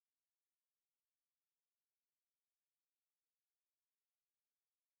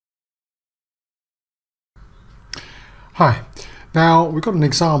Hi, now we've got an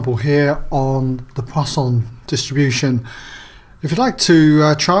example here on the Poisson distribution. If you'd like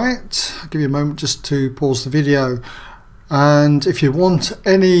to try it, I'll give you a moment just to pause the video, and if you want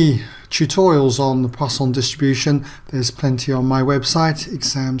any tutorials on the Poisson distribution, there's plenty on my website,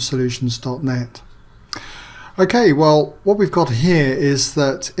 ExamSolutions.net. Okay, well, what we've got here is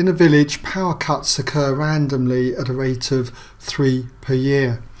that in a village power cuts occur randomly at a rate of 3 per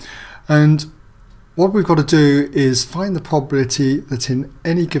year, and what we've got to do is find the probability that in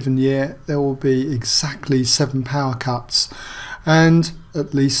any given year there will be exactly 7 power cuts and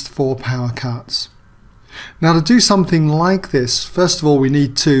at least 4 power cuts. Now, to do something like this, first of all we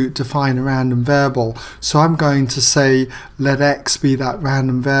need to define a random variable. So I'm going to say let x be that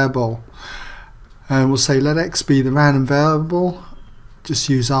random variable, and we'll say let x be the random variable, just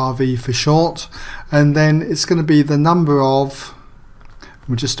use RV for short, and then it's going to be the number of,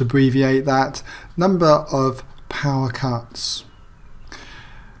 we'll just abbreviate that, number of power cuts.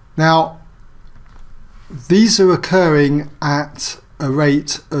 Now, these are occurring at a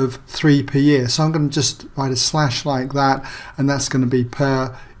rate of 3 per year, so I'm going to just write a slash like that, and that's going to be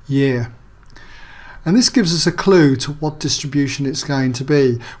per year. And this gives us a clue to what distribution it's going to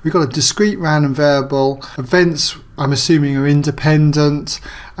be. We've got a discrete random variable. Events, I'm assuming, are independent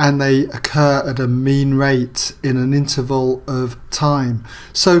and they occur at a mean rate in an interval of time.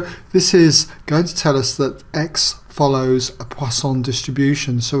 So this is going to tell us that x follows a Poisson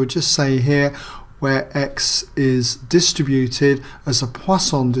distribution. So we'll just say here where x is distributed as a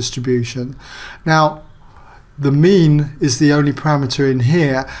Poisson distribution. Now, the mean is the only parameter in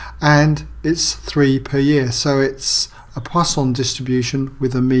here, and it's 3 per year, so it's a Poisson distribution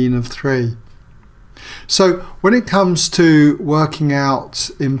with a mean of 3. So when it comes to working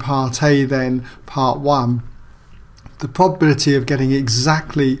out in part A, then part 1, the probability of getting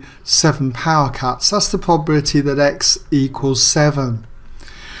exactly 7 power cuts, that's the probability that x equals 7.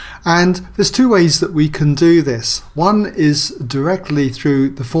 And there's 2 ways that we can do this. One is directly through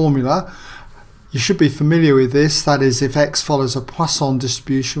the formula. You should be familiar with this. That is, if x follows a Poisson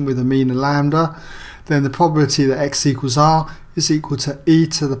distribution with a mean of lambda, then the probability that x equals r is equal to e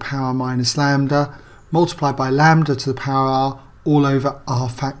to the power minus lambda multiplied by lambda to the power r all over r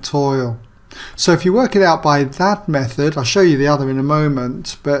factorial. So if you work it out by that method, I'll show you the other in a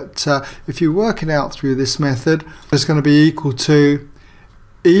moment, but if you work it out through this method, it's going to be equal to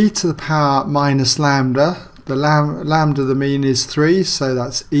e to the power minus lambda. The lambda, the mean, is 3, so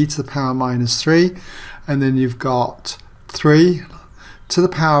that's e to the power minus 3, and then you've got 3 to the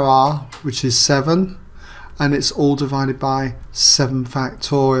power r, which is 7, and it's all divided by 7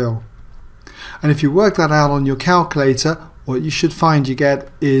 factorial. And if you work that out on your calculator, what you should find you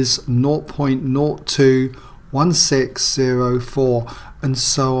get is 0.021604, and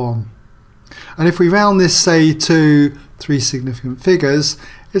so on. And if we round this, say, to 3 significant figures,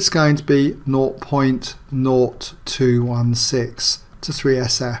 it's going to be 0.0216 to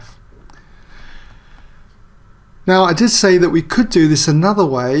 3SF. Now, I did say that we could do this another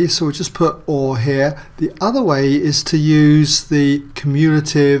way, so we'll just put or here. The other way is to use the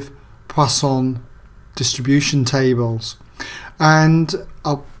cumulative Poisson distribution tables, and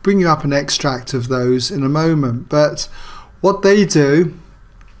I'll bring you up an extract of those in a moment, but what they do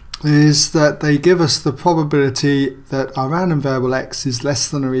is that they give us the probability that our random variable x is less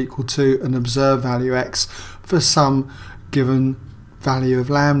than or equal to an observed value x for some given value of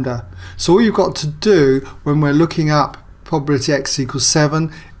lambda. So all you've got to do when we're looking up probability x equals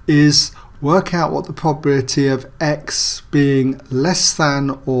 7 is work out what the probability of x being less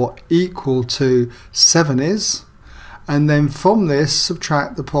than or equal to 7 is, and then from this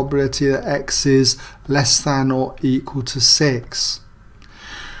subtract the probability that x is less than or equal to 6.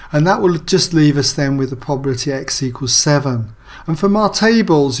 And that will just leave us then with the probability x equals 7. And from our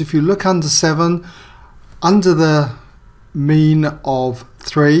tables, if you look under 7, under the mean of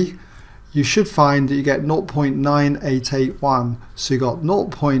 3, you should find that you get 0.9881. So you got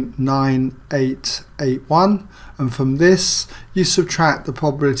 0.9881, and from this you subtract the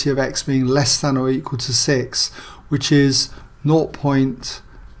probability of x being less than or equal to 6, which is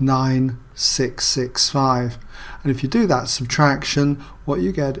 0.9665. And if you do that subtraction, what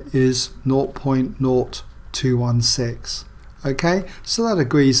you get is 0.0216. Okay, so that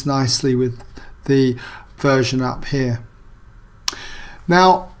agrees nicely with the version up here.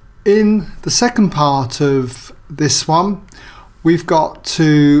 Now, in the second part of this one, we've got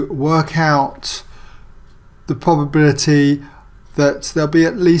to work out the probability that there'll be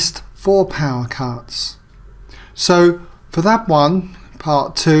at least 4 power cuts. So for that one,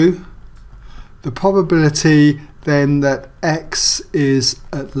 part 2, the probability then that x is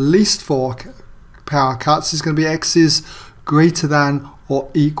at least 4 power cuts is going to be x is greater than or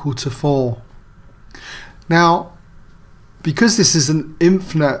equal to 4. Now, because this is an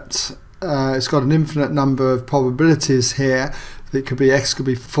infinite, it's got an infinite number of probabilities here. It could be x could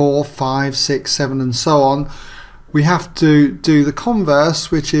be 4, 5, 6, 7 and so on. We have to do the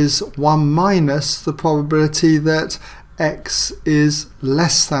converse, which is 1 minus the probability that x is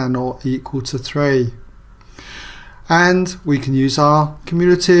less than or equal to 3. And we can use our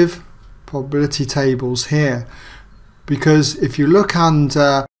cumulative probability tables here, because if you look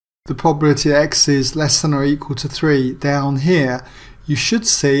under the probability that x is less than or equal to 3 down here, you should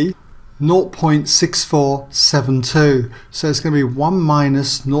see 0.6472. So it's going to be 1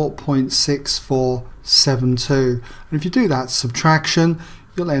 minus 0.6472. And if you do that subtraction,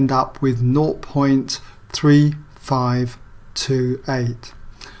 you'll end up with 0.3528.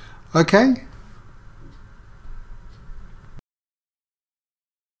 Okay?